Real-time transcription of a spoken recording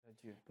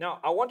Dieu. Now,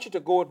 I want you to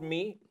go with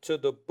me to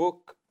the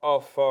book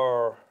of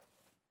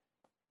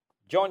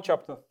John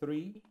chapter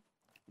 3.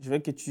 Je veux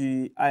que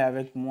tu ailles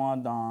avec moi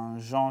dans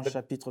Jean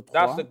chapitre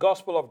That's 3, the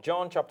Gospel of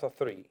John chapter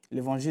 3.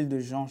 l'évangile de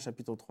Jean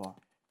chapitre 3.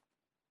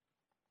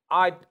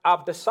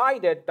 I've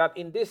decided that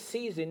in this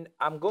season,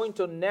 I'm going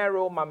to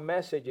narrow my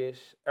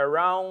messages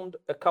around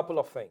a couple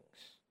of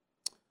things.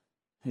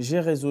 J'ai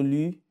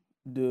résolu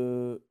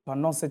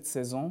pendant cette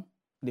saison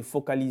de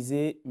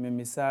focaliser mes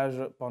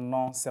messages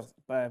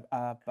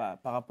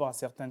par rapport à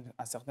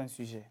certains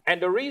sujets. And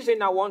the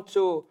reason I want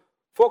to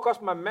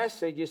focus my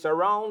messages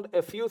around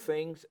a few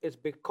things is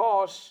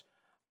because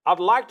I'd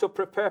like to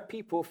prepare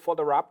people for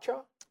the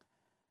rapture.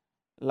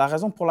 La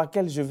raison pour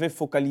laquelle je vais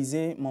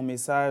focaliser mon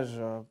message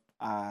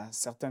à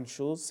certaines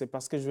choses, c'est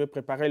parce que je vais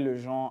préparer les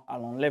gens à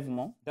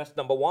l'enlèvement. That's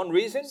number one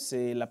reason.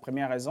 C'est la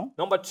première raison.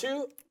 Number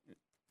two,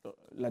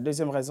 La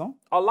deuxième raison,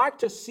 I'd like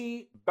to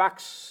see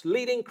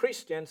backsliding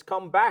Christians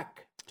come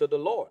back to the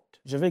Lord.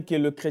 je veux que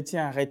le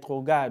chrétien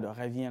rétrograde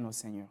revienne au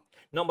Seigneur.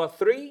 Number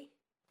three,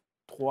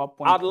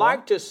 3.3. I'd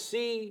like to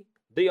see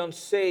the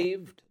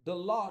unsaved, the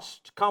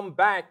lost, come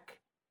back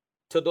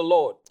to the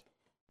Lord.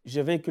 Je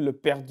veux que le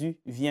perdu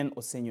vienne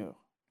au Seigneur.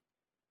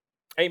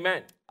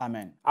 Amen.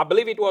 Amen. I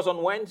believe it was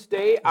on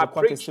Wednesday. Je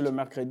crois que c'est le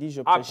mercredi,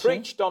 I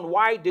preached on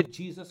why did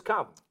Jesus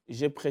come.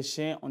 j'ai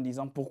prêché en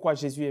disant pourquoi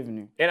Jésus est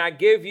venu. And I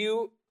gave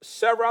you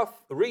several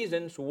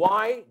reasons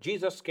why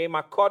Jesus came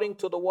according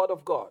to the word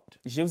of God.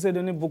 Je vous ai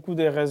donné beaucoup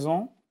de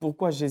raisons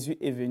pourquoi Jésus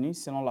est venu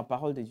selon la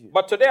parole de Dieu.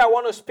 But today I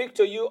want to speak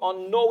to you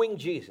on knowing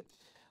Jesus.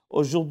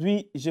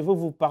 Aujourd'hui, je veux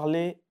vous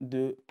parler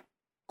de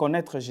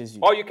connaître Jésus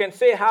Or you can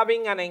say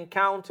having an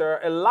encounter,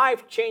 a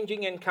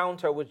life-changing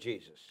encounter with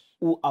Jesus.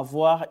 ou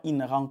avoir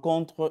une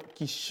rencontre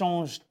qui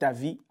change ta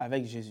vie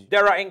avec Jésus.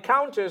 There are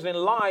encounters in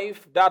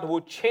life that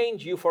will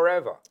change you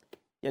forever.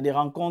 Il y a des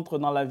rencontres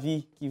dans la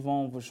vie qui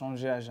vont vous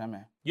changer à jamais.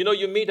 You know,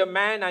 you meet a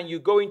man and you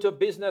go into a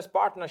business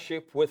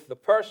partnership with the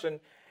person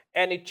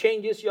and it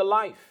changes your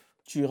life.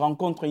 Tu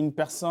rencontres une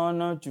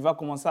personne, tu vas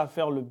commencer à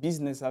faire le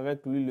business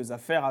avec lui, les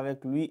affaires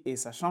avec lui et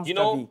ça change You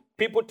ta vie. know,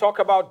 people talk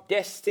about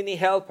destiny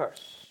helpers.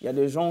 Il y a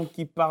des gens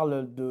qui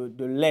parlent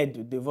de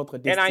l'aide de votre And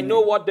I destinée.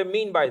 know what they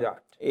mean by that.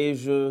 Et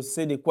je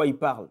sais de quoi ils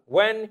parlent.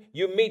 When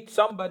you meet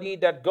somebody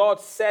that God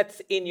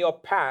sets in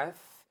your path,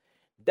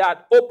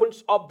 that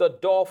opens up the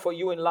door for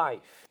you in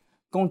life.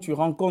 Quand tu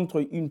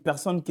rencontres une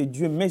personne que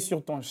Dieu met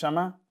sur ton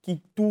chemin,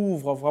 qui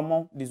t'ouvre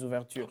vraiment des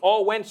ouvertures.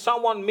 Or when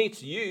someone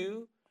meets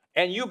you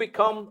and you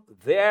become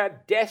their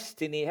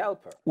destiny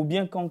helper. Ou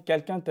bien quand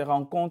quelqu'un te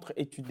rencontre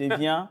et tu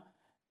deviens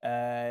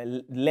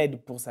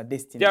l'aide pour sa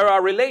destinée. There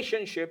are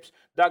relationships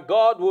that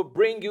God will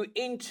bring you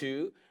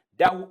into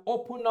that will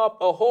open up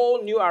a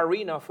whole new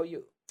arena for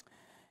you.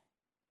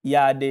 Il y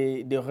a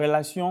des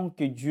relations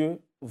que Dieu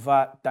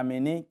va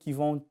t'amener qui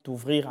vont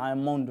t'ouvrir à un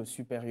monde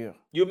supérieur.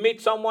 You meet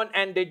someone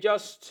and they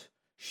just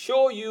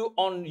show you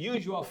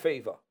unusual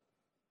favor.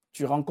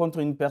 Tu rencontres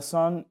une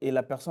personne et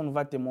la personne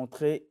va te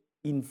montrer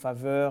une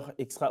faveur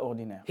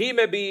extraordinaire. He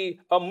may be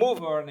a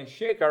mover and a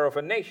shaker of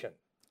a nation.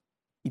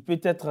 Il peut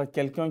être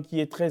quelqu'un qui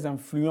est très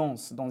influent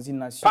dans une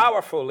nation.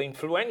 Powerful,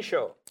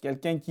 influential.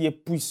 Quelqu'un qui est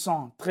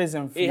puissant, très He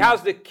influent.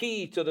 has the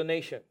key to the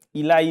nation.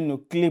 Il a une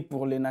clé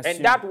pour les And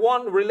nations. that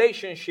one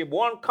relationship,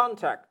 one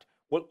contact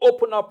will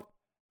open up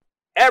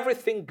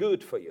everything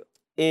good for you.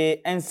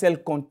 Et un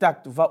seul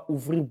contact va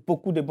ouvrir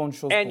beaucoup de bonnes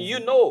choses And pour you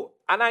vous. know,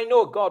 and I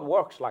know God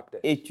works like this.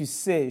 Et tu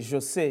sais, je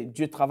sais,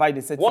 Dieu travaille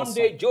de cette One façon.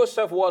 day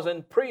Joseph was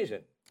in prison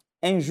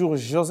Un jour,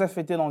 Joseph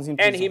était dans une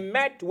and he prison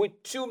met with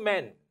two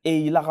men. et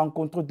il a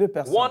rencontré deux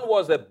personnes. One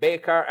was a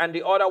baker and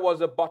the other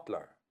was a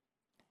butler.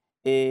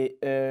 Et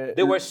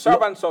They were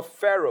servants of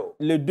Pharaoh.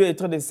 les deux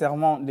étaient des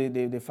servants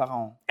de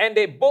Pharaon. And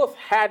they both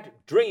had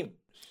dreams.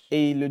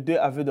 Et les deux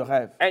avaient de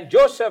rêves. And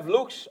Joseph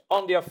looks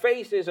on their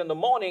faces in the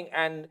morning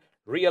and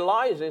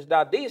realizes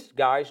that these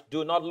guys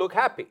do not look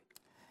happy.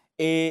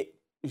 Et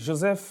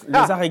Joseph les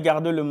a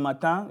regardés le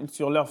matin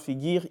sur leur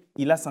figure.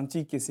 Il a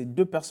senti que ces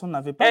deux personnes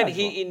n'avaient pas And la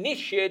joie. he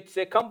initiates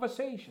a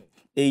conversation.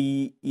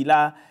 Et il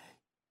a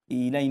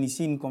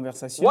initié une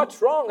conversation. What's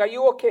wrong? Are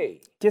you okay?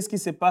 Qu'est-ce qui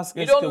se passe?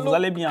 You Est-ce que don't vous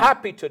allez look bien?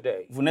 happy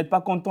today. Vous n'êtes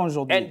pas content And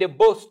aujourd'hui. they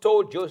both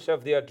told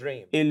Joseph their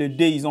dream. Et les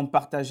deux, ils ont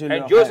partagé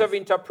leur And Joseph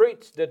rêve.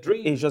 interprets the Et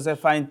dream.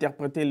 Joseph a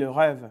interprété le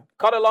rêve.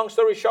 Cut a long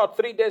story short,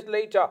 3 days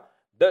later,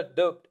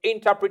 the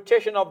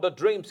interpretation of the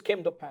dreams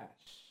came to pass.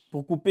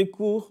 Pour couper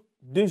court,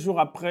 2 jours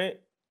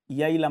après, il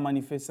y a eu la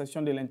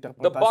manifestation de The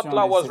l'interprétation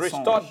butler was de ces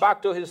restored songes.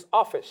 back to his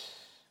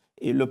office.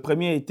 Et le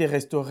premier a été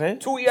restauré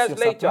 2 years sur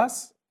sa later.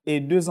 place. Et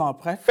 2 ans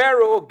après,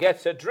 Pharaoh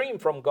gets a dream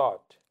from God.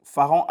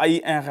 Pharaon a eu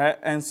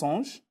un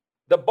songe.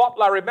 The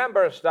butler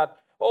remembers that,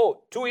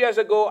 2 years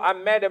ago, I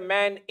met a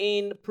man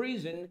in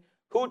prison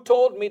who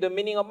told me the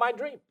meaning of my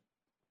dream.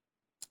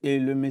 Et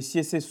le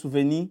monsieur s'est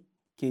souvenu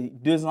que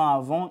 2 ans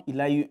avant, il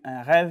a eu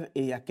un rêve et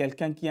il y a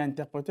quelqu'un qui a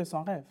interprété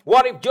son rêve.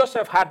 What if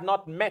Joseph had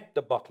not met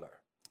the butler?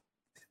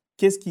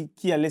 Qu'est-ce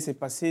qui allait se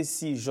passer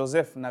si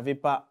Joseph n'avait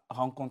pas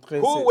rencontré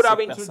Who would have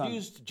cette personne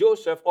introduced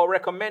Joseph or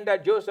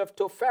recommended Joseph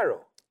to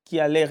Pharaoh? qui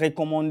allait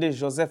recommander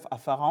Joseph à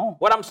Pharaon.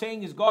 What I'm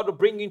saying is God will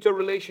bring you into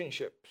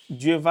relationships.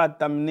 Dieu va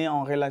t'amener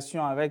en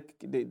relation avec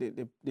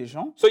des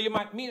gens. So you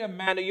might meet a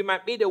man or you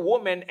might meet a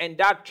woman and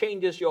that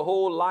changes your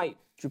whole life.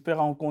 Tu peux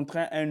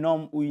rencontrer un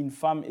homme ou une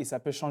femme et ça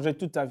peut changer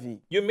toute ta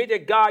vie. You meet a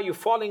guy, you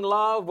fall in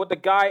love with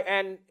the guy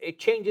and it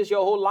changes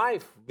your whole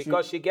life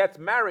because she gets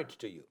married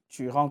to you.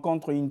 Tu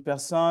rencontres une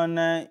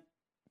personne,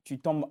 tu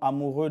tombes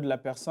amoureux de la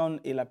personne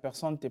et la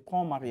personne te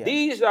prend en mariage.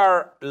 These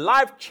are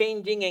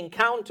life-changing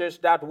encounters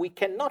that we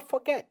cannot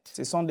forget.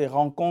 Ce sont des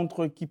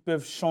rencontres qui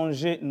peuvent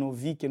changer nos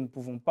vies que nous ne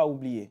pouvons pas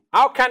oublier.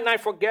 How can I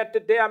forget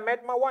the day I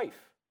met my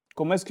wife?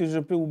 Comment est-ce que je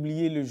peux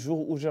oublier le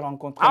jour où j'ai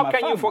rencontré How ma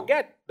can you femme?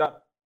 forget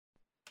that?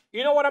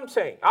 You know what I'm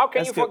saying? How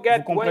can Est-ce you que vous forget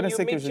when comprenez you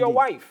ce que meet je your dis?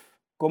 wife?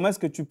 Comment est-ce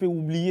que tu peux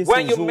oublier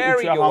When ce you jour où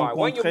marry tu as your wife,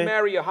 when you rencontré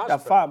marry your ta husband.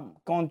 femme,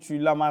 quand tu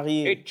l'as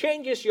mariée? It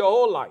changes your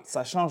whole life.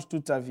 Ça change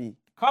toute ta vie.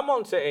 Come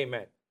on, say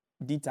amen.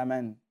 Dites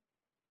Amen.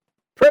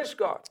 Praise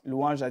God.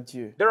 Louange à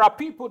Dieu. There are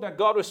people that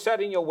God will set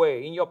in your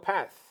way, in your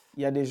path.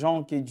 Il y a des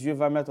gens que Dieu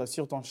va mettre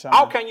sur ton How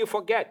chemin. can you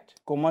forget?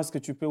 Comment est-ce que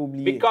tu peux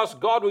oublier? Because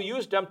God will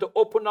use them to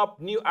open up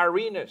new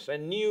arenas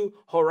and new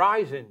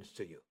horizons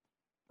to you.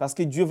 Parce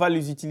que Dieu va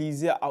les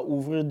utiliser à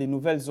ouvrir de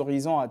nouvelles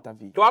horizons à ta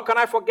vie. So how can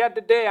I forget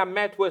the day I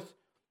met with,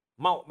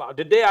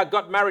 the day I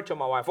got married to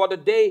my wife, or the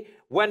day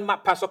when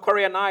Pastor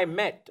Corey and I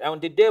met,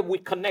 and the day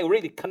we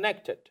really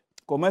connected?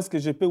 Comment est-ce que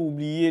je peux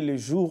oublier le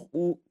jour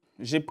où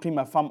j'ai pris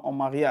ma femme en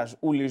mariage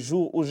ou le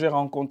jour où j'ai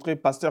rencontré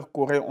Pasteur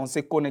Corée, on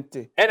s'est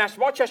connecté? And as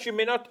much as you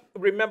may not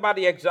remember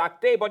the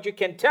exact day, but you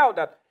can tell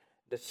that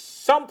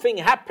something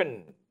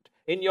happened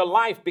in your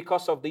life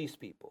because of these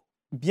people.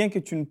 Bien que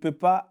tu ne peux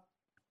pas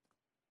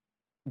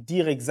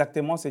dire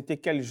exactement c'était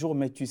quel jour,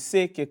 mais tu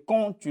sais que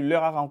quand tu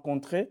leur as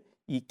rencontré,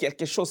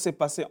 quelque chose s'est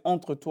passé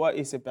entre toi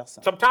et ces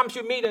personnes. Sometimes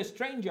you meet a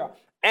stranger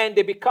and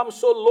they become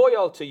so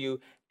loyal to you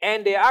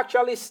and they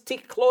actually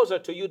stick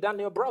closer to you than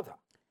your brother.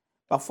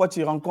 Parfois,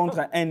 tu rencontres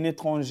un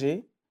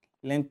étranger,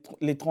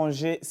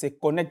 l'étranger se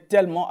connecte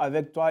tellement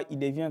avec toi, il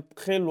devient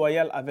très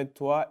loyal avec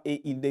toi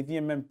et il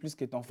devient même plus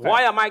que ton frère.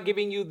 Why am I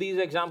giving you these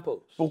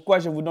examples? Pourquoi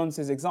je vous donne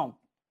ces exemples?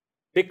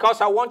 Because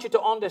I want you to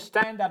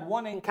understand that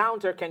one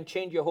encounter can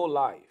change your whole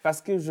life.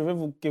 Parce que je veux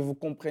que vous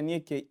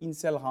compreniez qu'une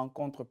seule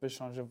rencontre peut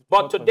changer But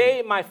votre vie.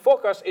 today, my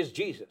focus is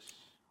Jesus.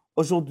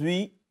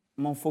 Aujourd'hui,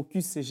 mon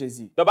focus, c'est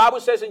Jésus. The Bible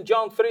says in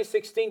John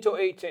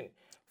 3:16-18,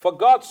 "For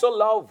God so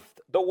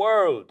loved the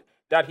world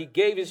that he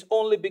gave his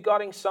only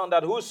begotten Son,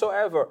 that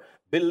whosoever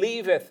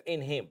believeth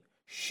in him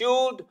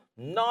should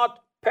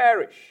not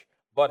perish,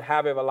 but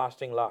have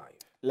everlasting life."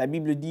 La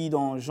Bible dit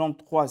dans Jean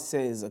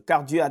 3,16, «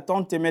 Car Dieu a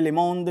tant aimé le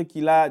monde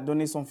qu'il a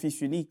donné son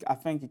Fils unique,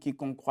 afin que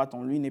quiconque croit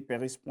en lui ne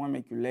périsse point,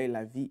 mais qu'il ait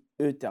la vie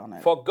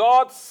éternelle. » For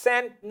God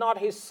sent not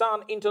his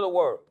Son into the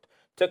world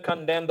to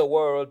condemn the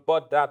world,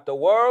 but that the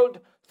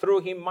world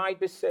through him might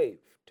be saved.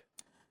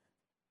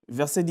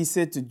 Verset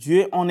 17, «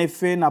 Dieu en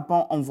effet n'a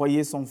pas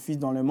envoyé son Fils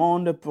dans le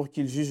monde pour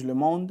qu'il juge le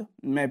monde,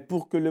 mais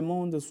pour que le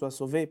monde soit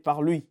sauvé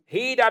par lui.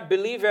 He that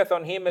believeth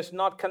on him is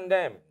not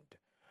condemned,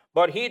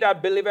 but he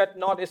that believeth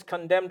not is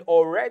condemned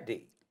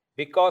already,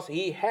 because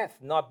he hath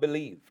not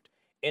believed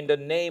in the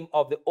name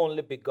of the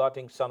only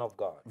begotten Son of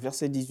God. »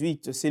 Verset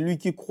 18, « Celui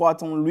qui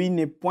croit en lui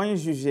n'est point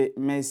jugé,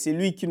 mais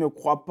celui qui ne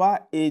croit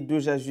pas est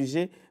déjà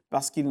jugé,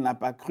 parce qu'il n'a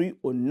pas cru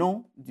au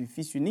nom du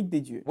Fils unique de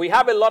Dieu. » We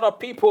have a lot of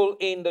people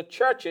in the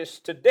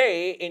churches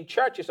today, in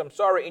churches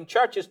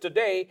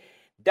today,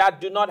 that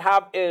do not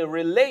have a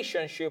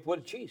relationship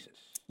with Jesus.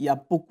 Il y a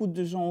beaucoup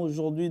de gens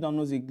aujourd'hui dans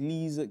nos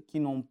églises qui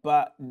n'ont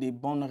pas de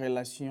bonnes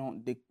relations,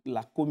 de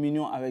la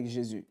communion avec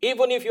Jésus.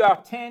 Even if you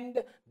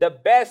attend the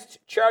best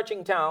church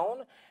in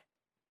town,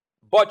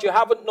 but you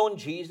haven't known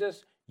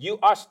Jesus, you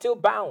are still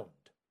bound.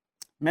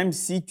 Même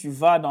si tu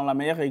vas dans la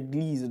meilleure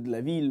église de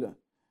la ville,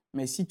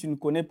 mais si tu ne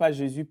connais pas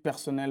Jésus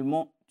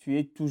personnellement, tu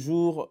es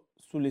toujours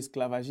sous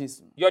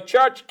l'esclavagisme. Your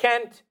church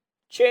can't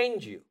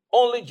change you.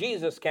 Only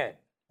Jesus can.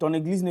 Ton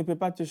église ne peut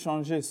pas te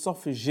changer,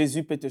 sauf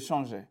Jésus peut te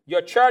changer.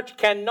 Your church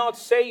cannot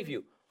save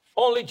you.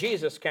 Only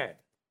Jesus can.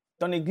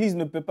 Ton église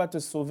ne peut pas te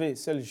sauver,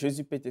 seul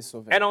Jésus peut te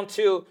sauver. And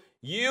until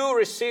you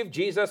receive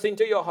Jesus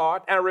into your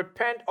heart and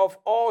repent of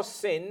all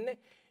sin,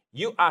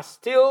 you are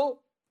still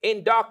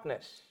in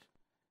darkness.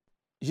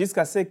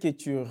 Jusqu'à ce que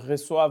tu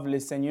reçoives le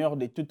Seigneur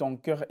de tout ton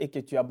cœur et que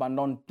tu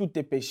abandonnes tous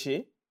tes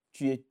péchés,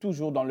 tu es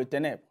toujours dans le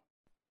ténèbre.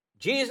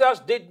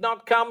 Jesus did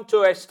not come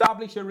to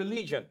establish a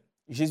religion.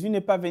 Jésus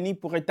n'est pas venu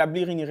pour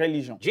établir une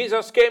religion.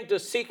 Jesus came to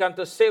seek and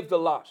to save the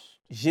lost,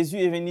 Jésus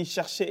est venu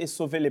chercher et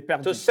sauver les to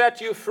perdus, set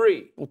you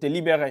free, pour te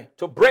libérer,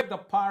 to break the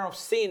power of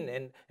sin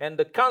and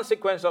the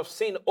consequence of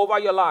sin over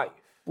your life.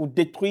 pour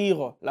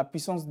détruire la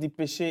puissance du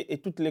péché et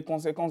toutes les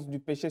conséquences du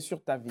péché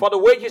sur ta vie. For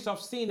the wages of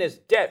sin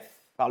is death,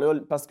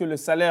 Parce que le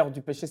salaire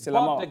du péché, c'est la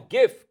but mort. the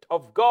gift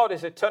of God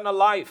is eternal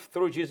life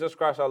through Jesus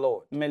Christ our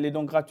Lord. Mais le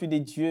don gratuit de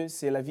Dieu,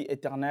 c'est la vie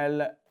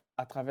éternelle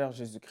à travers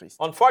Jésus-Christ.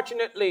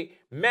 Unfortunately,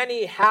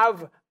 many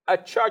have a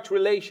church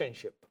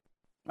relationship,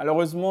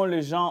 Malheureusement,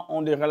 les gens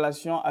ont des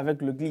relations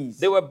avec l'Église.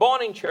 They were born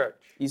in church,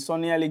 Ils sont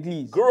nés à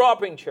l'Église, grew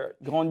up in church,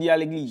 grandis à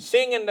l'Église.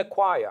 sing in the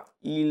choir,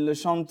 Ils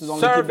chantent dans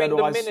l'équipe serve in the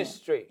d'adoration.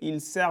 ministry,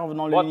 Ils servent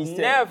dans le but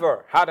ministère.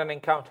 never had an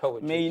encounter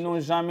with Mais ils Jesus. n'ont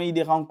jamais eu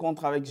des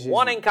rencontres avec Jésus.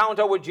 One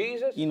encounter with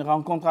Jesus, Une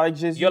rencontre avec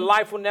Jésus, your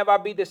life will never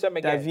be the same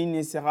ta again. vie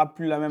ne sera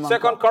plus la même 2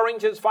 encore.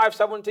 Corinthians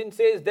 5:17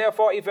 says,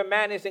 therefore, if a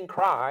man is in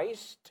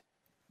Christ,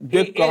 he 2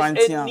 is a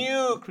Corinthiens,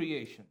 new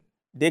creation.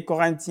 2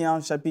 Corinthiens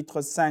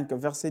chapitre 5,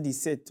 verset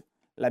 17.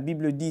 La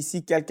Bible dit,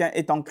 si quelqu'un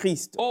est en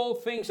Christ, All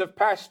things have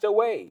passed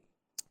away.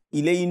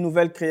 il est une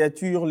nouvelle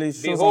créature, les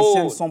choses Behold,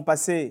 anciennes sont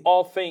passées.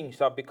 All things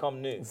have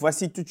become new.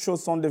 Voici toutes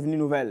choses sont devenues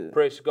nouvelles.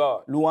 Praise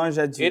God. Louange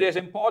à It Dieu. is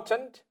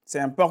important C'est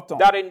important.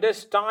 that in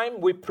this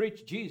time we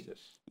preach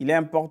Jesus. Il est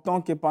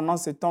important que pendant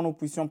ce temps, nous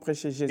puissions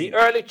prêcher Jésus. The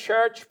early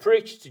church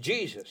preached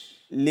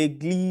Jesus.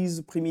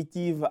 L'Église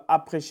primitive a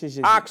prêché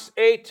Jésus. Acts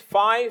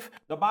 8:5,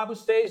 the Bible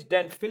says,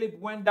 then Philip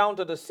went down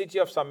to the city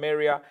of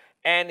Samaria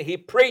and he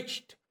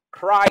preached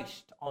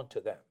Christ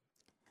unto them.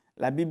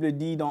 La Bible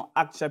dit dans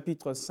Actes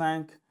chapitre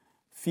 5,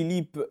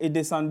 Philippe est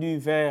descendu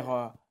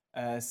vers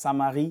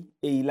Samarie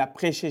et il a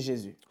prêché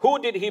Jésus. Who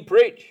did he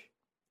preach?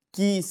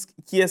 Qui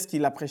est-ce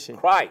qu'il a prêché?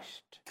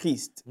 Christ.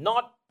 Christ.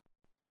 Not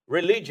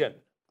religion,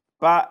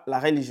 Pas la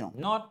religion,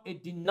 not a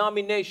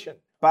denomination,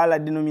 pas la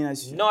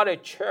dénomination, not a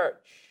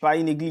church. pas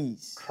une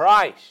église.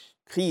 Christ.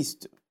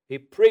 Christ. He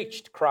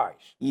preached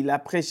Christ. Il a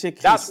prêché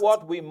That's Christ.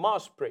 what we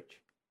must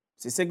preach.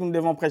 C'est ce que nous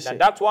devons prêcher. And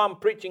that's why I'm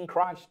preaching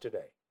Christ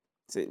today.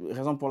 C'est la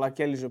raison pour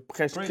laquelle je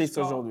prêche Praise Christ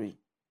God. aujourd'hui.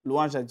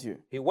 Louange à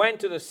Dieu. He went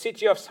to the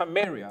city of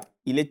Samaria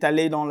Il est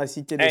allé dans la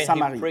cité de and he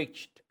Samarie.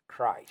 preached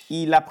Christ.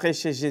 Il a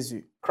prêché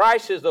Jésus.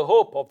 Christ is the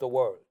hope of the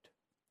world.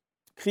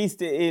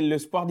 Christ est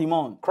l'espoir du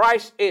monde.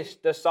 Christ is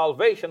the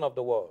salvation of the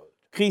world.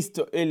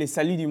 Christ est le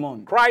salut du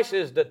monde. Christ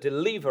is the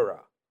deliverer.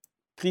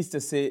 Christ,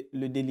 c'est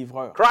le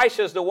délivreur. Christ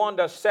is the one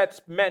that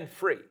sets men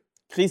free.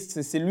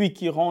 Christ, c'est lui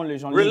qui rend les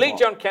gens libres.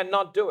 Religion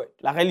cannot do it.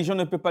 La religion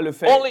ne peut pas le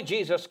faire. Only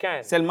Jesus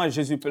can. Seulement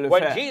Jésus peut le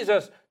When faire.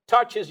 Jesus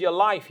touches your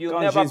life, you'll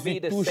Quand never Jésus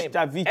be the touche same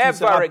ta vie, tu ne ever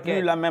seras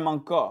plus la again. même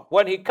encore.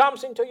 When he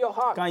comes into your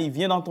heart, Quand il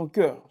vient dans ton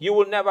cœur, you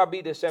will never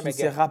be the same tu ne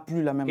again. seras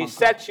plus la même He encore.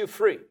 sets you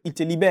free. Il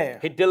te libère.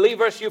 He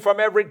delivers you from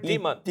every Il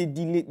demon. te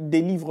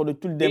délivre de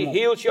tout le He démon.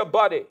 heals your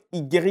body.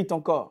 Il guérit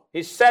ton corps.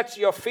 He sets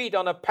your feet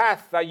on a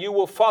path that you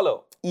will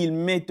follow. Il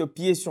met tes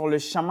pieds sur le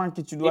chemin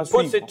que tu He dois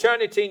puts suivre.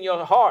 eternity in your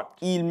heart.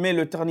 Il met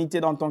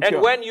l'éternité dans ton And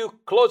cœur. when you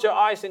close your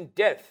eyes in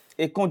death,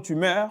 Et quand tu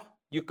meurs,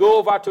 you go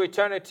over to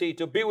eternity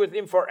to be with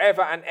him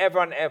forever and ever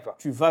and ever.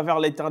 tu vas vers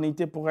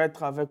l'éternité pour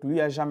être avec lui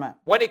à jamais.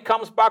 When he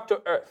comes back to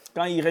earth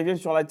Quand il revient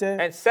sur la terre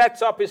and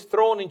sets up his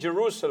throne in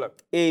Jerusalem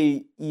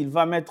et il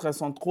va mettre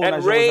son trône à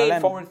and reign Jérusalem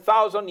for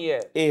 1,000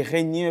 years, et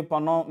régner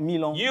pendant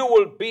 1000 ans, you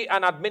will be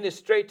an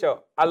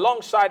administrator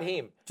alongside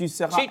him, tu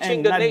seras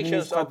teaching un the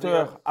nations of the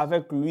earth. administrateur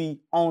avec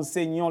lui,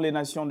 enseignant les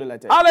nations de la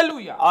terre.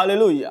 Hallelujah.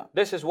 Alléluia.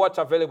 This is what's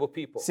available,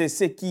 people. C'est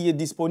ce qui est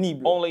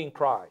disponible Only in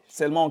Christ.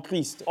 seulement en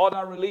Christ.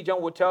 Other religion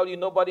will tell you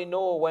nobody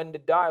know when they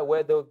die,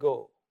 where they'll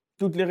go.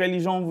 Toutes les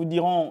religions vous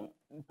diront,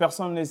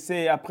 personne ne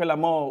sait après la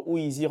mort où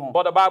ils iront.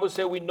 But the Bible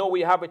says we know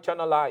we have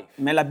eternal life.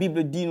 Mais la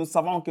Bible dit, nous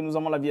savons que nous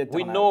avons la vie We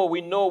éternelle.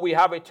 know we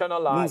have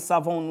eternal Nous life.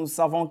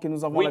 savons que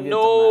nous avons We la vie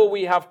know éternelle.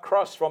 we have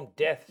crossed from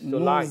death to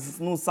life.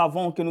 Nous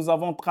savons que nous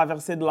avons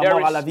traversé de la There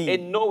mort à la is a vie.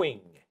 knowing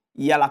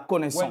Il y a la when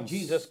connaissance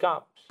Jesus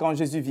comes. quand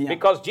Jésus vient.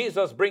 Because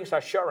Jesus brings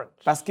assurance.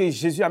 Parce que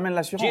Jésus amène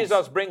l'assurance.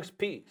 Jesus brings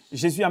peace.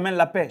 Jésus amène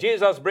la paix.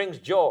 Jesus brings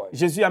joy.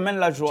 Jésus amène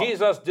la joie.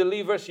 Jesus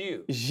delivers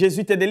you.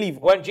 Jésus te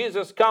délivre. When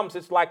Jesus comes,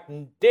 it's like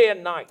day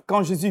and night.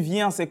 Quand Jésus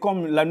vient, c'est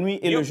comme la nuit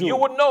et le You jour.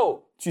 would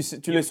know Tu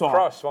le you sauras.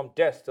 cross from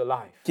death to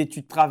life. Que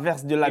tu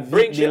traverses de la He vie,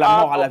 brings de you la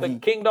mort à out la of the vie.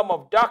 kingdom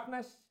of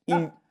darkness Il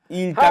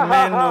Ha, ha,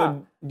 t'amène ha.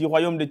 du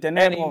royaume des and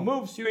he ténèbres.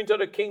 moves you into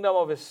the kingdom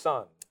of his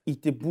son. Il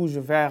te bouge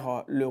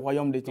vers le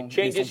royaume de de son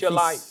changes your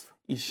fils. life.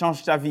 Il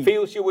change ta vie.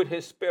 Fills you with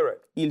his spirit.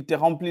 Il te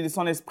remplit de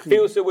son esprit.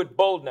 Fills you with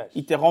boldness.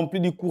 Il te remplit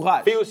du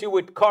courage. Fills you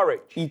with courage.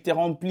 Il te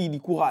remplit du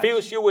courage.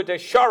 Fills you with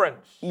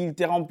assurance. Il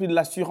te remplit de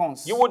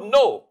l'assurance. You would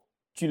know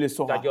Tu le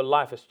sauras that your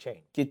life has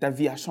changed. que ta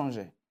vie a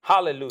changé.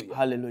 Hallelujah.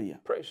 Alléluia.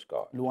 Praise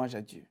God. Louange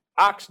à Dieu.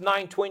 Acts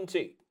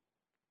 9:20.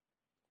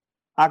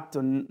 Acte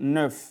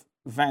 9,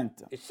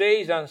 20. It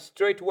says, and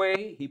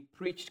straightway he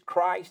preached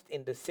Christ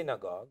in the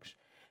synagogues,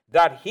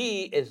 that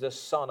he is the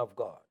Son of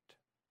God.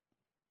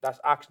 That's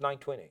Acts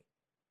 9:20.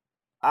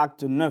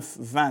 Acte 9,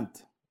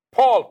 20.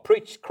 Paul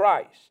preached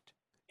Christ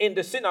in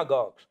the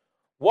synagogues.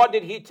 What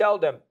did he tell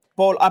them?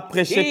 Paul a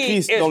prêché He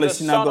Christ is dans les the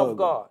Son of synagogues.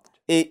 God.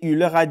 Et il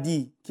leur a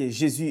dit que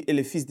Jésus est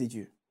le Fils de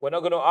Dieu. We're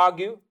not going to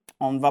argue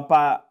On ne va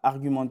pas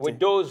argumenter. with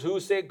those who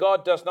say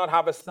God does not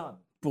have a son.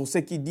 Pour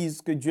ceux qui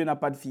disent que Dieu n'a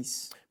pas de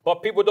fils.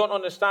 But people don't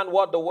understand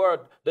what the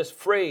word, this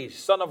phrase,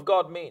 Son of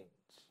God means.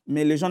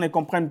 Mais les gens ne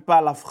comprennent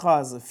pas la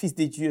phrase Fils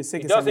de Dieu, c'est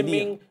It que ça veut doesn't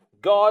dire. mean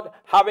God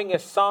having a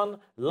son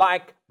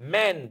like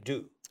men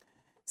do.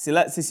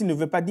 Ceci ne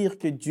veut pas dire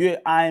que Dieu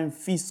a un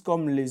fils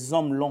comme les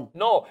hommes l'ont.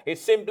 No, it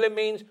simply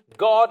means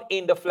God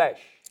in the flesh.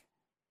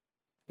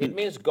 It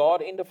means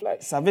God in the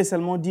flesh. Ça veut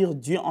seulement dire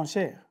Dieu en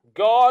chair.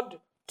 God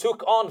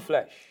took on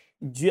flesh.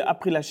 Dieu a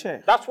pris la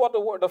chair. That's what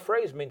the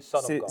phrase means, Son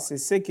of God. C'est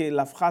ce que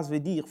la phrase veut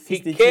dire, He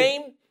fils de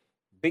Dieu.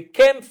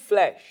 became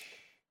flesh.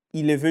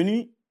 Il est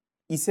venu,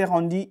 il s'est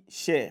rendu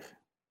chair.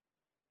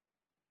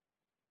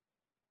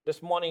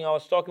 This morning I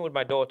was talking with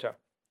my daughter,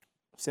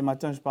 Ce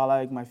matin, je parlais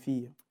avec ma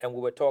fille. and we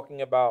were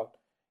talking about,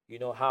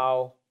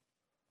 how,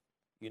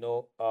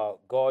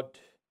 God,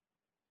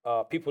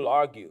 people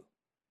argue.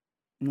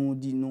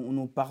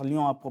 Nous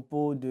parlions à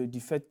propos du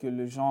fait que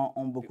les gens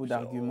ont beaucoup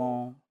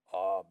d'arguments.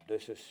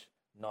 This is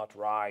not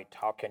right.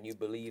 How can you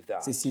believe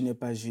that? Ceci n'est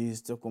pas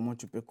juste. Comment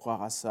tu peux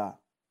croire à ça?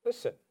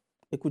 Listen,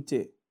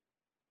 Écoutez,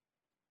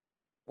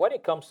 when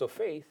it comes to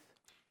faith,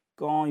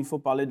 quand il faut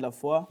parler de la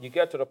foi, you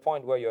get to the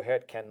point where your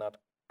head cannot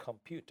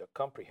compute or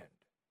comprehend.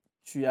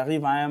 tu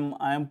arrives à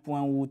un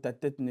point où ta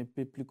tête ne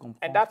peut plus And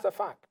comprendre. that's a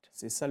fact.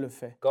 C'est ça le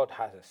fait. God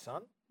has a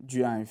son.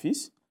 Dieu a un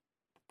fils.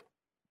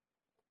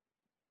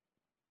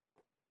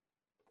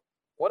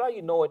 Whether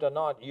you know it or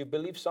not, you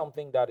believe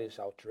something that is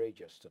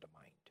outrageous to the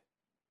mind.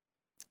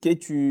 Que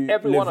tu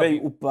Every le one of veuilles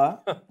you. ou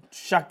pas,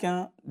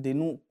 chacun de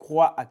nous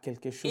croit à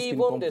quelque chose qu'il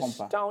ne Even the comprend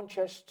pas.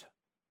 staunchest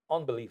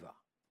unbeliever.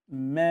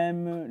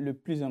 Même le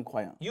plus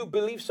incroyant. You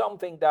believe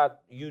something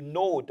that you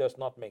know does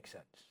not make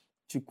sense.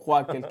 Tu crois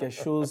à quelque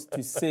chose,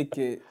 tu sais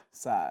que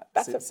ça,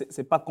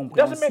 c'est pas It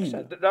doesn't make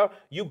compréhensible. sense.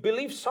 You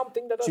believe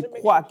something that Tu doesn't make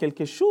crois à sense.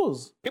 quelque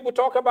chose People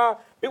talk about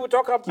qui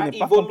n'est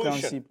pas evolution.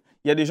 compréhensible.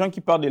 Il y a des gens qui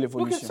parlent de Look at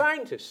l'évolution.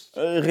 scientists.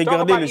 They talk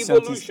Regardez about les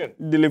scientifiques evolution.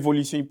 de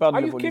l'évolution. Ils parlent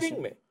Are de you l'évolution.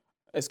 kidding me?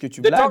 Est-ce que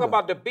tu They talk blagues?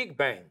 about the Big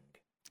Bang,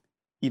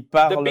 Ils the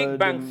parlent Big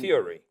Bang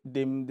theory.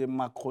 des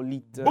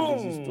macrolithes, Boom.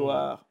 des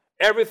histoires,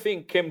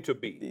 Everything came to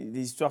be. des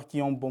histoires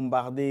qui ont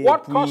bombardé, What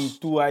puis caused-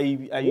 tout a eu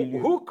lieu.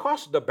 Who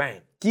caused the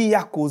bang? Qui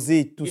a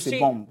causé toutes You ces see,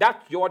 bombes?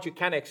 that's what you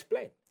can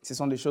explain. Ce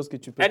sont des choses que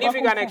tu peux And pas if you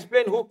can comprendre.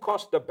 explain who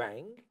caused the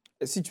bang,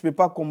 Si tu peux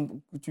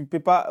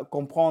pas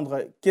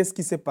comprendre qu'est-ce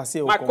qui s'est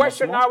passé au my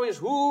question commencement, now is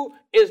who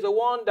is the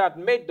one that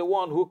made the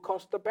one who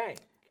caused the bang?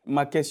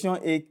 ma question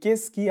est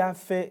qu'est-ce qui a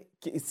fait,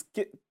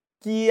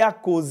 qui a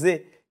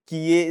causé qu'il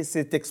y ait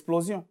cette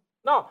explosion?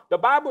 No, the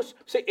Bible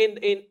say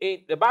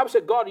the Bible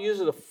said God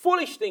uses the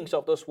foolish things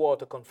of this world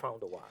to confound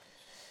the wise.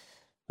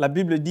 La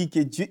Bible dit que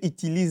Dieu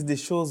utilise des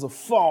choses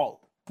folles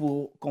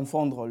pour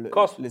confondre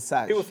Because les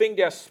sages. people think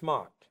they're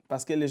smart,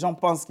 Parce que les gens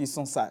pensent qu'ils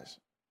sont sages,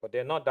 but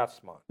they're not that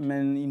smart. mais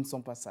ils ne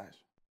sont pas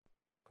sages.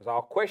 Because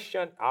I'll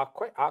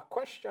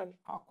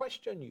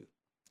question you.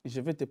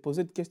 Je vais te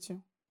poser des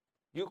questions.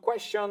 You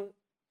question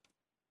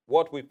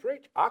what we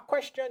preach. I'll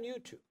question you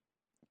too.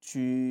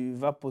 Tu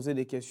vas poser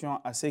des questions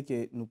à ce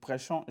que nous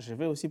prêchons. Je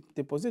vais aussi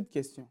te poser des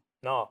questions.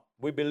 No,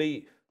 we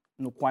believe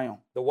Nous croyons.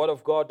 the word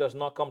of God does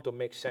not come to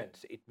make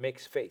sense. It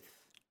makes faith.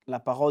 La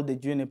parole de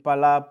Dieu n'est pas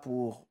là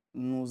pour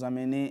nous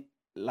amener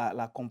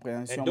la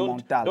compréhension And don't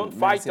mentale. don't mais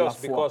fight c'est la us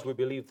foi. because we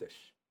believe this.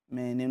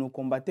 Mais ne nous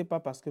combattez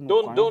pas parce que nous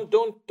Don't croyons.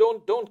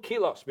 don't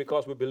kill us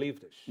because we believe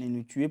this. Ne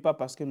nous tuez pas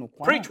parce que nous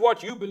croyons. Preach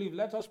what you believe.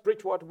 Let us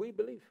preach what we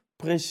believe.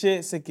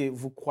 Prêchez ce que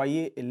vous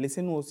croyez et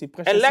laissez-nous aussi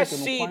prêcher And let's ce que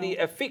nous see croyons. the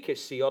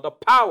efficacy or the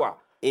power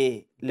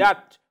Et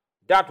that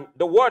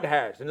the word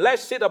has. And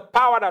let's see the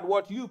power that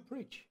what you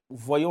preach.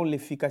 voyons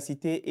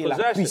l'efficacité et la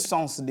Possess it.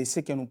 puissance de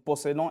ce que nous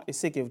possédons et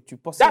ce que tu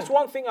possèdes. That's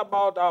one thing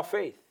about our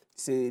faith.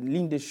 C'est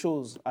l'une des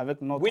choses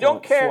avec notre We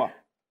don't foi. care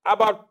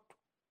about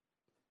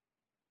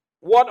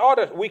what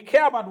others. We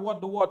care about what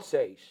the word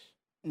says.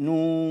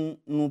 Nous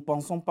ne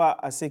pensons pas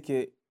à ce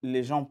que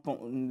les gens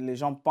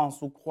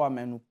pensent ou croient,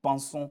 mais nous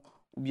pensons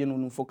ou bien nous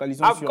nous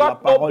focalisons I've sur la got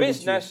no parole de Dieu.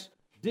 business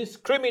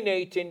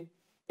discriminating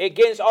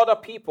against other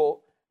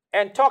people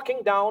and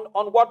talking down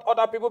on what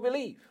other people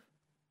believe.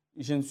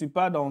 Je ne suis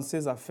pas dans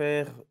ces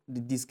affaires de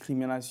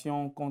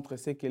discrimination contre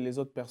ce que les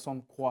autres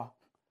personnes croient,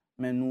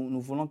 mais nous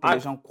voulons que les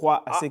gens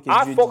croient à ce que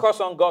I Dieu dit. focus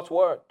on God's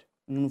word.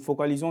 Nous nous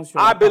focalisons sur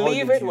I la parole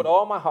believe de it Dieu. with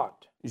all my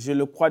heart. Je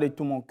le crois de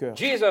tout mon cœur.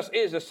 Jesus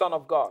is the Son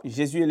of God.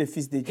 Jésus est le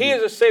Fils de He is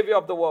Dieu. the Savior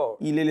of the world.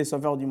 Il est le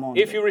Sauveur du monde.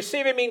 If you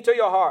receive Him into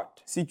your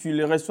heart, Si tu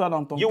le reçois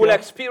dans ton you will cœur,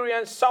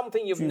 experience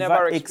something you've tu never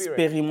vas experienced.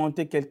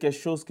 expérimenter quelque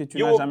chose que tu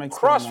You n'as jamais will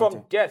cross expérimenté.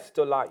 from death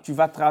to life. Tu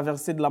vas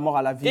traverser de la mort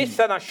à la vie. This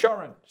is an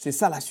assurance. C'est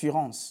ça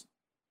l'assurance.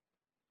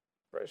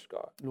 Praise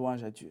God.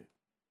 Louange à Dieu.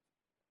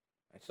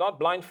 It's not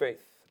blind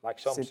faith, like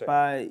some C'est say.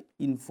 pas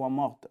une foi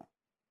morte.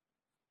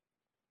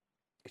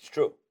 It's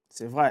true.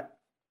 C'est vrai.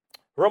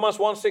 Romans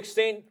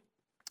 1:16.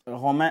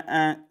 Romains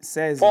 1,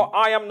 16. For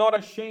I am not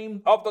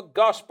ashamed of the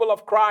gospel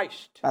of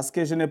Christ. Parce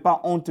que je n'ai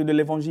pas honte de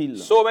l'évangile.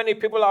 So many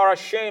people are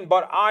ashamed,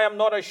 but I am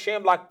not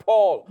ashamed like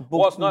Paul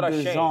was Beaucoup not de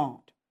ashamed.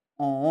 gens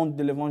ont honte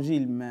de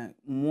l'évangile, mais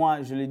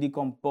moi, je le dis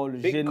comme Paul,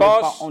 je n'ai pas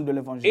Because honte de it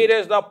l'évangile.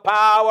 is the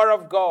power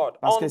of God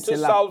Parce que unto c'est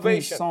la salvation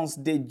puissance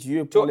de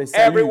Dieu pour to le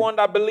salut everyone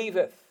that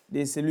believeth.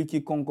 de celui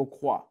quiconque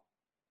croit.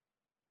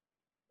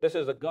 This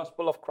is the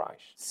gospel of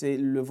Christ. C'est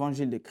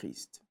l'évangile de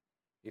Christ.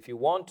 If you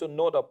want to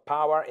know the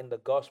power in the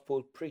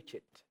gospel, preach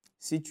it.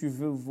 Si tu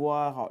veux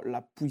voir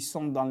la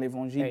puissance dans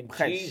l'évangile, And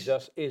prêche.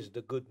 Jesus is the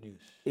good news.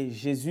 Et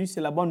Jésus,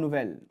 c'est la bonne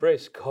nouvelle.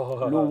 Praise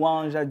God.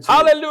 Louange à Dieu.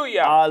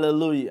 Hallelujah.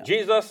 Alléluia.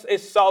 Jesus is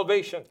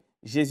salvation.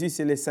 Jésus,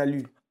 c'est le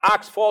salut.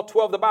 Acts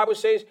 4:12, the Bible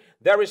says,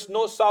 there is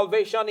no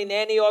salvation in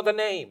any other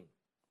name.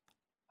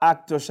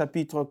 Actes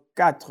chapitre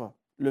 4,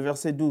 le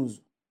verset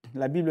 12.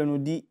 La Bible nous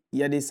dit, il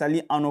y a des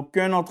saluts en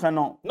aucun autre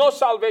nom. No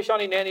salvation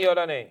in any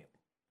other name.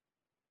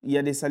 Il y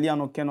a des saluts en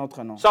aucun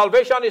autre nom.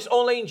 Salvation is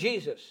only in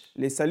Jesus.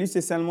 Les saluts,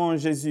 c'est seulement en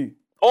Jésus.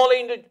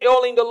 Only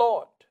in the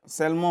Lord.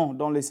 Seulement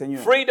dans le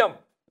Seigneur. Freedom,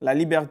 La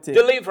liberté,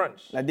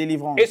 deliverance, la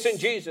délivrance, it's in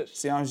Jesus.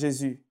 c'est en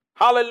Jésus.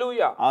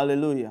 Hallelujah.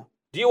 Alléluia.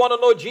 Do you want to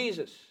know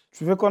Jesus?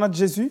 Tu veux connaître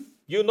Jésus?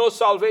 You know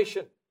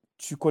salvation.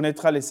 Tu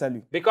connaîtras les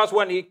saluts. Because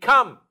when he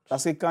comes,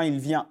 Parce que quand il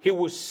vient, he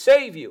will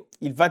save you.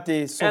 il va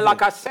te sauver. And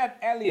like I said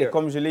Et earlier,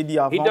 comme je l'ai dit he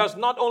avant, does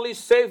not only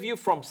save you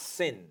from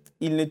sin,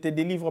 il ne te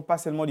délivre pas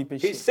seulement du he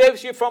péché.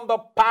 saves you from the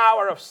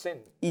power of sin.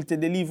 Il te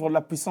délivre de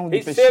la puissance He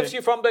du saves péché.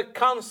 you from the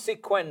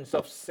consequence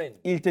of sin.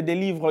 Il te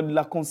délivre de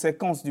la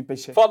conséquence du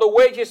péché. For the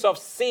wages of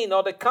sin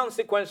or the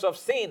consequence of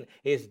sin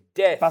is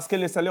death. Parce que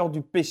le salaire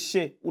du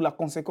péché ou la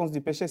conséquence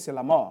du péché, c'est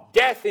la mort.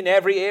 Death in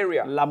every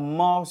area. La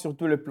mort sur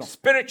tous les plans.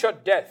 Spiritual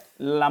death,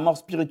 La mort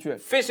spirituelle.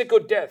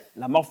 physical death,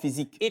 La mort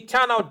physique.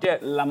 eternal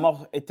death. La mort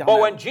But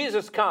éternelle. when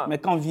Jesus Mais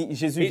comes, quand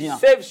Jésus he vient,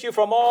 saves you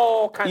from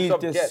all kinds il of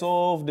te death.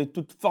 sauve de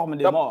toute forme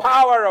de The mort.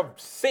 power of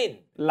sin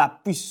La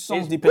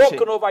puissance is du péché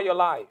broken over your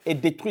life. est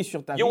détruite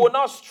sur ta vie. You will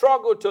not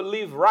struggle to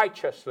live Tu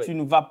righteously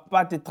ne vas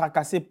pas te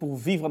tracasser pour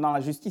vivre dans la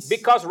justice.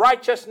 because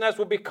righteousness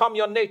will become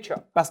your nature.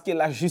 Parce que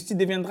la justice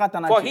deviendra ta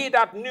For nature. he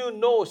that knew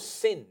no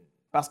sin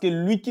Parce que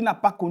lui qui n'a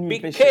pas connu le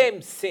péché,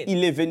 became sin,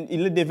 il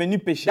est devenu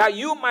péché that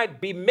you might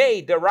be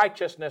made the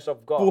righteousness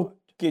of God. pour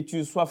que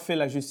tu sois fait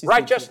la justice de Dieu.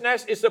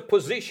 Righteousness is a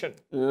position,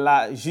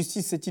 La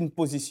justice, c'est une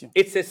position.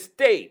 it's a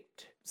state,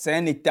 C'est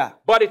un état,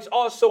 but it's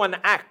also an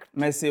act.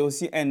 mais c'est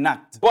aussi un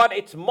acte. But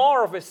it's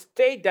more of a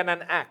state than an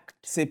act.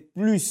 C'est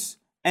plus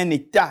un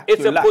état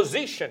It's que a l'acte.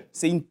 position.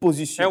 C'est une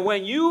position. And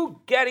when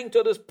you get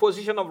into this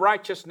position of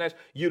righteousness,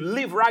 you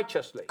live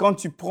righteously. Quand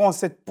tu prends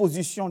cette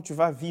position, tu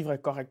vas vivre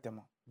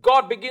correctement.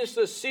 God begins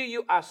to see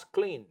you as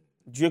clean.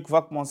 Dieu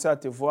va commencer à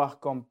te voir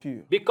comme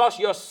pur. Because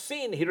your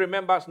sin, he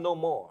remembers no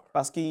more.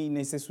 Parce qu'il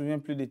ne se souvient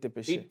plus de tes He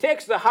péchés.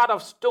 takes the heart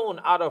of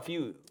stone out of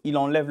you. Il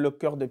enlève le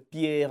cœur de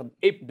pierre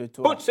He de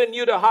toi. puts in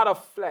you the heart of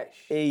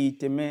flesh. Et il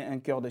te met un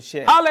cœur de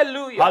chair.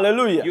 Hallelujah.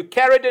 Hallelujah. You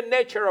carry the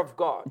nature of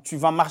God. Tu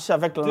vas marcher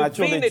avec la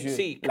nature de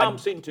Divinity Dieu.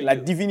 comes into La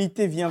you.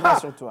 divinité viendra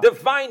sur toi.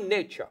 Divine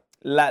nature.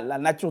 La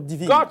nature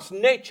divine. God's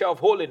nature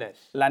of holiness.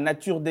 La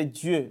nature de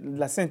Dieu,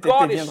 la sainteté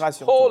God is viendra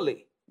sur toi.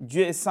 holy.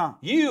 Dieu est saint.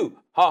 You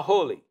are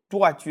holy.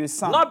 Toi, tu es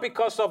saint. Not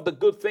because of the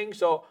good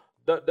things or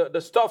the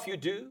stuff you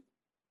do,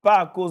 Pas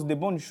à cause des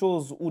bonnes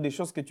choses ou des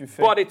choses que tu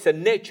fais, but it's a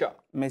nature.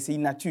 mais c'est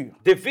une nature.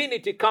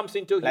 Divinity comes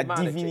into La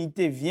humanity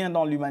divinité vient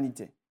dans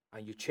l'humanité and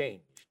you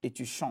change. et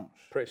tu changes.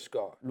 Praise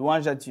God.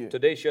 Louange à Dieu.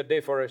 Today is your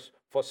day for us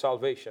for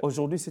salvation.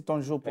 Aujourd'hui, c'est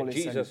ton jour pour And le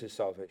Jesus salut. is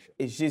salvation.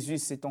 Et Jésus,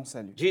 c'est ton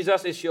salut.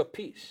 Jesus is your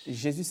peace.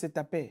 Jésus, c'est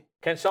ta paix.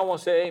 Can someone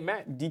say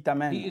amen? Dites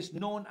Amen. He is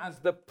known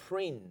as the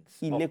Prince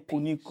Il of est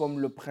connu Peace. comme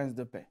le prince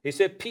de paix. He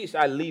said, peace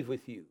I leave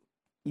with you.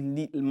 Il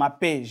dit, ma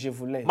paix, je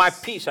vous laisse. My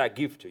peace I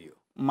give to you.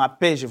 Ma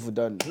paix, je vous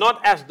donne. Not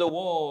as the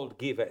world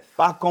giveth.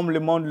 Pas comme le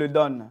monde le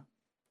donne.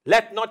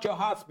 Let not your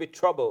hearts be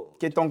troubled,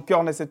 Que ton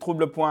cœur ne se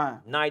trouble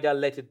point. neither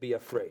let it be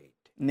afraid.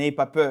 N'aie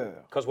pas peur.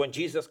 Because when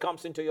Jesus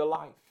comes into your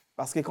life,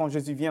 Parce que quand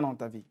Jésus vient dans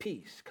ta vie,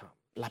 peace comes.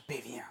 la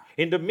paix vient.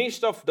 In the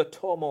midst of the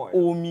turmoil,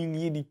 Au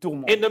milieu du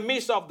tourment. in the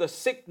midst of the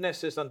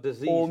sicknesses and Au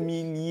diseases,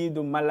 milieu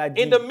de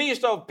maladies. in the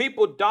midst of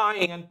people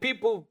dying and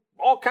people,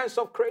 all kinds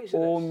of Au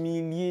craziness,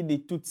 milieu de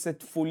toute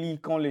cette folie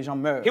quand les gens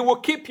meurent. He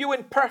will keep you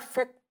in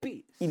perfect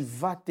peace. Il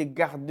va te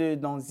garder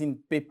dans une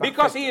paix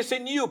Because parfaite. He is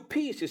in you,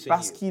 peace is in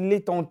Parce you. qu'il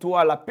est en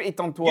toi, la paix est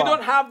en You toi.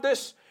 don't have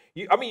this,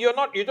 you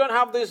don't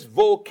have this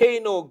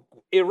volcano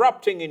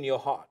erupting in your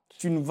heart.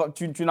 Tu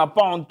n'as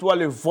pas en toi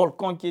le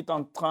volcan qui est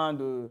en train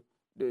de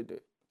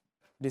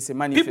se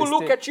People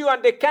look manifester. at you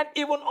and they can't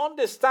even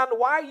understand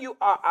why you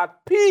are at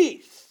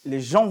peace. Les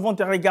gens vont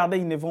te regarder,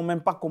 ils ne vont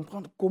même pas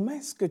comprendre comment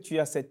est-ce que tu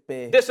as cette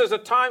paix. This is a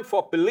time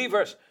for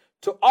believers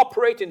to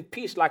operate in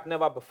peace like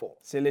never before.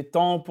 C'est le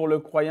temps pour le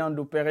croyant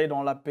d'opérer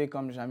dans la paix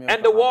comme jamais And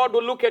the auparavant. world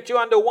will look at you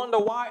and they wonder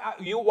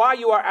why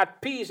you are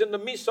at peace in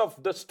the midst of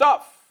the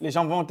stuff. Les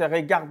gens vont te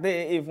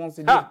regarder et vont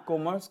se dire Ah.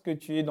 comment est-ce que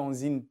tu es dans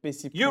une paix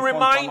si You profonde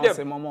remind pendant them.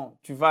 ces moments.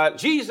 Tu vas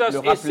Jesus le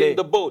is in rappeler.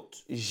 the boat.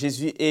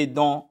 Jésus est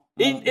dans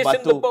mon Is in the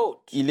bateau.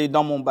 boat. Il est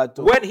dans mon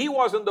bateau. When he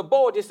was in the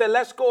boat, he said,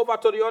 let's go over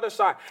to the other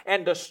side.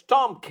 And the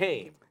storm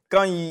came.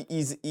 Quand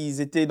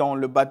ils étaient dans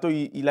le bateau,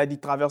 il a dit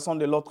traversons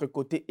de l'autre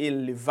côté et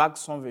les vagues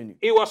sont venues.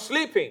 He was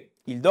sleeping.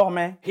 Il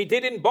dormait. He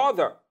didn't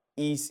bother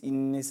Il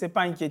ne s'est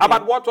pas inquiété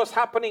about what was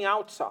happening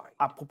outside.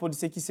 à propos de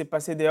ce qui s'est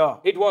passé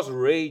dehors. It was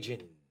raging.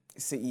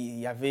 Il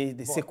y avait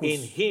des But in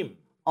secousses. him,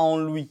 En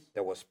lui,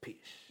 there was peace.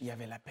 il y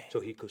avait la paix. So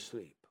he could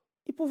sleep.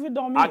 Il pouvait I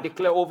dormir.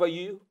 declare over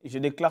you, Je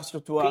déclare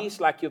sur toi peace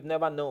like you've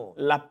never known.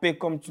 la paix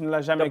comme tu ne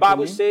l'as The jamais Bible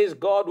connue. says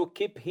God will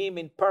keep him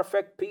in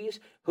perfect peace,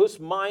 whose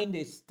mind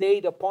is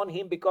stayed upon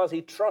him because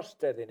he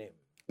trusted in him.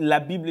 La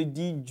Bible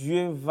dit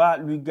Dieu va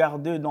lui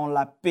garder dans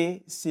la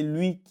paix. C'est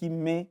lui qui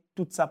met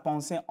toute sa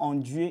pensée en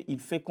Dieu. Il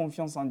fait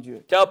confiance en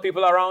Dieu. Tell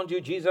people around you,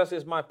 Jesus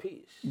is my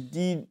peace.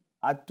 Dis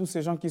à tous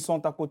ces gens qui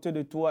sont à côté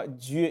de toi,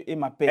 Dieu est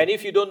ma And paix.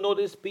 if you don't know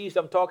this peace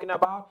I'm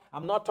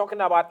not talking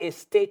about a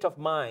state of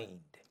mind.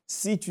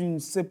 Si tu ne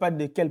sais pas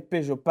de quelle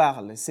paix je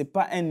parle, ce n'est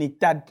pas un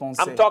état de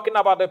pensée. I'm talking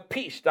about a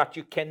peace that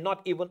you cannot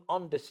even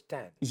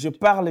understand. Je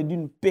parle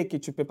d'une paix que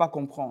tu ne peux pas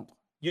comprendre.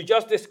 You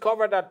just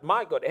discover that,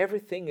 my God,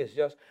 everything is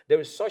just,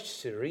 there is such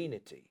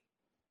serenity.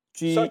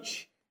 Tu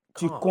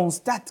calm.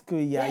 constates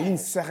qu'il y a une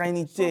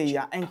sérénité, il y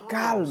a un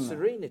calme.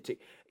 Serenity.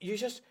 You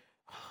just,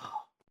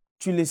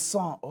 Tu les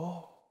sens.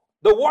 Oh,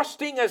 the worst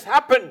thing has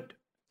happened,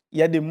 il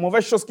y a des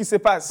mauvaises choses qui se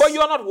passent. but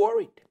you're not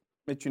worried.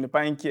 Mais tu n'es pas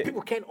inquiet.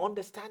 People can't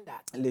understand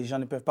that. Les gens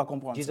ne peuvent pas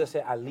comprendre. Jesus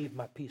said, I leave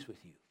my peace with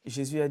you.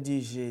 Jésus a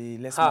dit,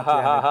 je laisse Ha, ma paix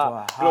ha, avec ha,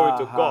 toi. ha. Glory Ha,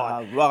 to ha, God.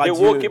 ha. Gloire à They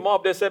woke Dieu. him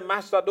up. They said,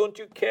 Master, don't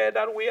you care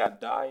that we are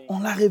dying? On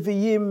l'a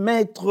réveillé,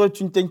 maître,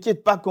 tu ne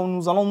t'inquiètes pas que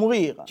nous allons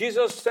mourir.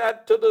 Jesus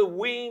said to the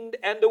wind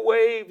and the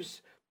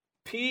waves,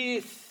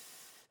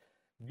 peace,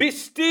 be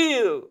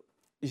still.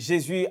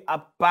 Jésus a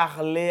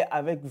parlé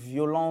avec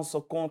violence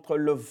contre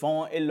le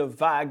vent et le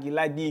vague. Il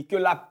a dit que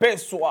la paix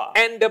soit.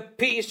 And the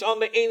peace on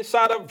the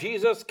inside of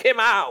Jesus came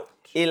out.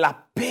 Et la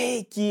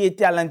paix qui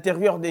était à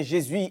l'intérieur de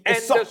Jésus est And the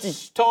sortie.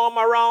 storm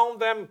around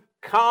them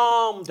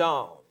calmed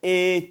down.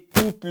 Et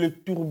tous les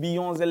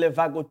tourbillons et les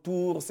vagues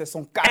autour se sont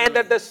And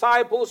calmés. the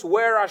disciples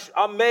were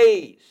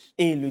amazed.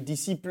 Et le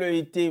disciple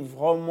était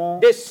vraiment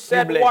They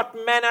said, troublé. what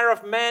manner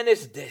of man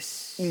is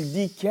this? Il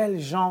dit, quel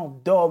genre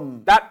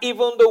d'homme, That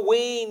even the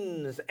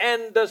winds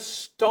and the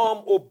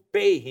storm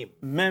obey him.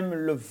 même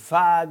le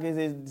vague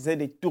et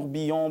les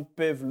tourbillons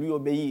peuvent lui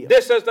obéir.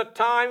 This is the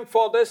time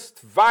for this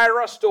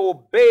virus to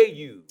obey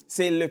you.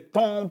 C'est le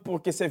temps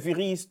pour que ces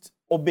virus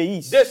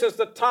obéissent. This is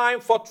the time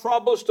for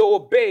troubles to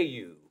obey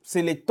you.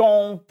 C'est le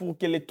temps pour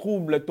que les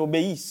troubles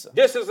t'obéissent.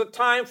 This is the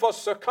time for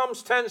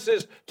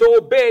circumstances to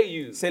obey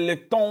you. C'est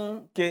le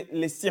temps que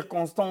les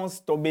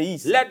circonstances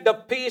t'obéissent. Let the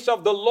peace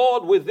of the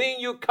Lord within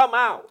you come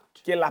out.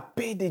 Que la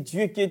paix de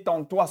Dieu qui est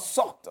en toi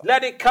sorte.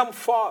 Let it come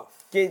forth.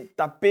 Que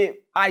ta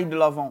paix aille de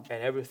l'avant.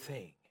 And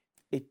everything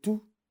Et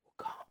tout will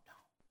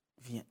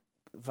calm down.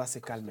 va se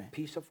calmer.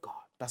 Peace of God,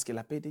 Parce que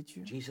la paix de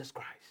Dieu, Jesus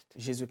Christ,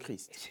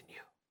 Jésus-Christ, is in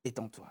you. est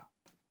en toi.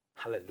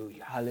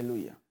 Hallelujah.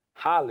 Alléluia.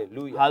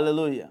 Hallelujah.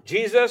 Alléluia.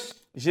 Jesus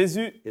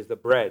Jésus, is the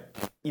bread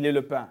il est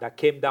le pain that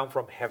came down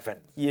from heaven.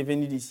 qui est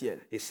venu du ciel.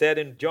 He said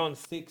in John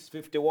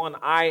 6:51,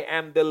 I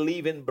am the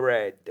living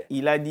bread.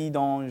 Il a dit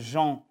dans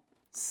Jean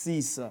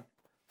 6,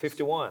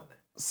 51.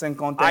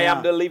 51, I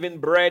am the living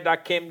bread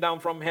that came down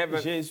from heaven.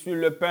 je suis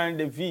le pain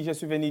de vie, je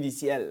suis venu du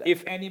ciel.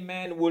 If any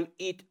man will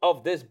eat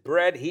of this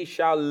bread, he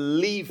shall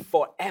live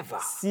forever.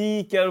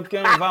 Si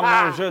quelqu'un va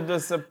manger de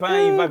ce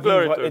pain, il va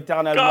Glory vivre to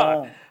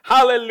éternellement. God.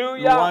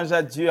 Hallelujah. Louange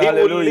à Dieu, He will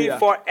alléluia. live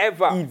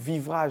forever. Il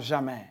vivra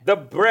jamais. The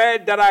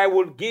bread that I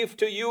will give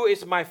to you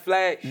is my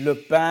flesh, Le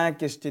pain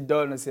que je te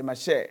donne, c'est ma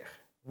chair.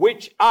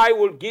 which I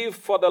will give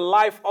for the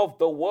life of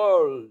the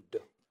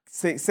world.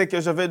 C'est ce que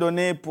je vais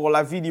donner pour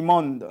la vie du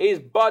monde. His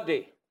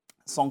body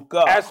Son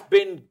corps has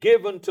been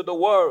given to the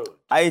world.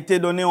 a été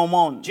donné au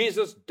monde.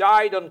 Jesus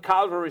died on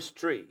Calvary's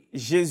tree.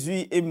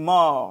 Jésus est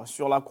mort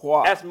sur la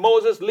croix. As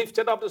Moses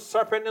lifted up the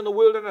serpent in the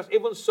wilderness,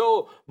 even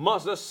so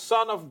must the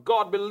Son of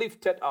God be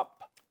lifted up.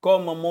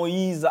 Comme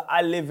Moïse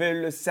a levé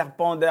le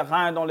serpent des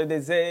reins dans le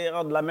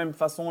désert, de la même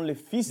façon, le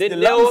Fils de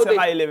l'homme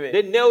sera They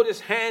élevé. nailed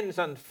his hands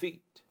and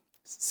feet.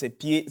 Ses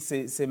pieds,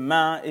 ses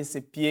mains et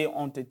ses pieds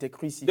ont été They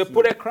crucifiés.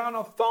 put a crown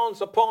of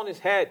thorns upon his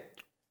head.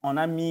 On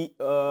a mis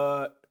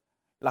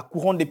la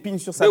couronne d'épines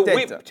sur They sa tête.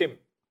 whipped him.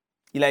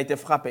 Il a été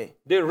frappé.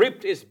 They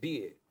ripped his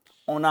beard.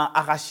 On a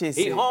arraché He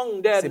ses,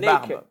 hung there ses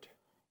barbes. naked.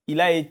 Il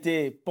a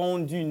été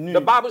pendu nu. The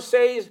Bible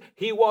says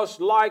he was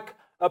like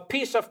a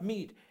piece of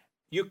meat.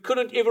 You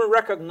couldn't even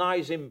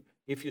recognize him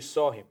if you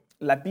saw him.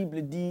 La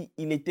Bible dit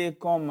il était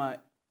comme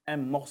un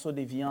morceau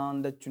de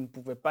viande. Tu ne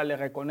pouvais pas le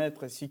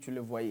reconnaître si tu le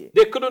voyais.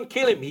 They couldn't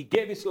kill him. He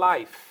gave his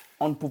life.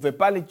 On ne pouvait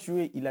pas le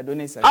tuer. Il a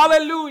donné sa vie.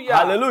 Hallelujah.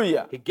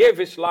 Alléluia. He gave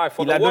his life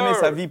for Il a the donné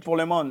sa world, vie pour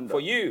le monde,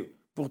 for you.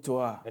 pour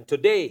toi. And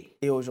today,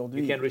 Et you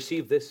aujourd'hui, can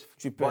receive this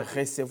tu peux body,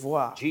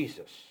 recevoir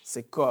Jesus. ce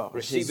corps,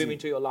 Receive him Jésus,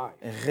 into your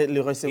life. le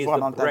recevoir He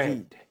is dans the ta bread.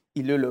 vie.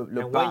 Il est le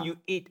And pain. when you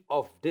eat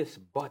of this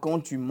body, Quand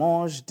tu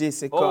manges de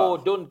ce oh, corps,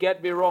 don't get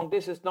me wrong.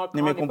 This is not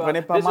ne me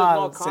comprenez pas This is mal,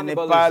 not ce n'est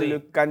pas le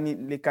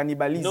cannibalism.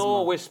 cannibalisme.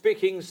 No, we're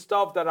speaking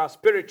stuff that are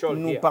spiritual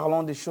Nous here.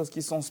 parlons des choses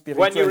qui sont When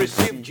you spirituelles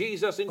receive ici.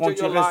 Jesus into Quand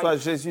tu your reçois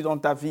life, Jésus dans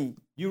ta vie,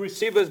 you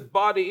receive his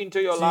body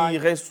into your tu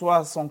life.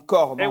 reçois son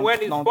corps And when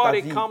his dans ta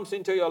body vie. comes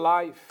into your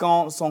life,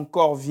 Quand son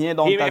corps vient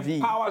dans he ta vie,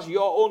 empowers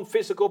your own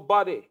physical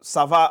body.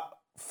 ça va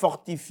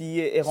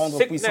fortifier et rendre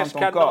puissant Sickness ton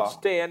cannot corps.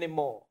 stay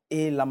anymore.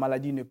 Et la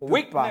maladie ne peut pas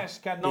Weakness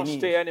cannot stay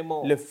tenir.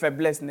 anymore. Les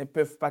faiblesses ne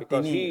peuvent pas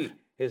Because tenir.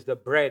 he is the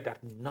bread that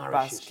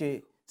Parce nourishes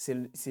you.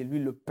 que c'est lui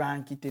le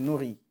pain qui te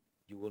nourrit.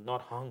 You will not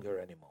hunger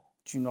anymore.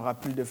 Tu n'auras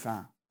plus de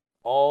faim.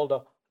 All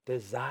the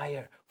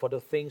desire for the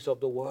things of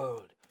the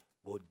world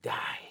will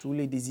die. Tous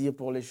les désirs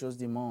pour les choses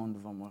du monde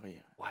vont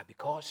mourir. Why?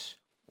 Because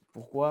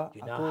Pourquoi?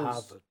 You À now have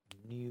cause.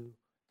 a new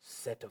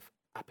set of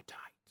appetites.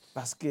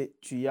 Parce que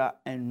tu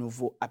as un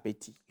nouveau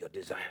appétit. Your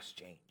desires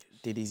change.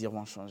 Tes désirs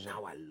vont changer.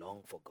 Now I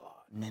long for God.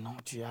 Maintenant,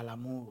 tu as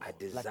l'amour, I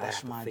desire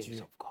l'attachement the à things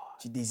Dieu. of God.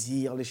 Tu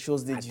désires les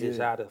choses de I Dieu.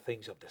 desire the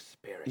things of the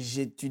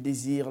Spirit. Tu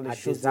désires les I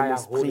choses de desire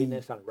l'esprit.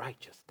 holiness and Tu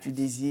righteousness.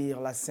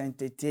 désires la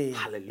sainteté et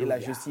la Hallelujah.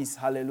 justice.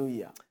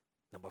 Alléluia.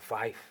 Number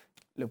 5.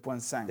 Le point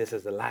 5, This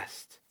is the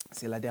last.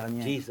 c'est la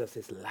dernière. Jesus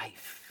is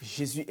life.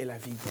 Jésus est la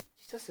vie.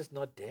 Jesus is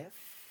not death.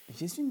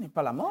 Jésus n'est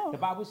pas la mort. The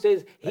Bible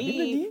says, La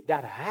Bible dit, he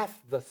that hath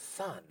the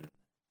Son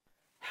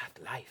hath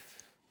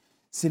life.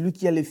 celui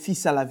qui a le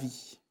Fils a la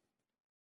vie.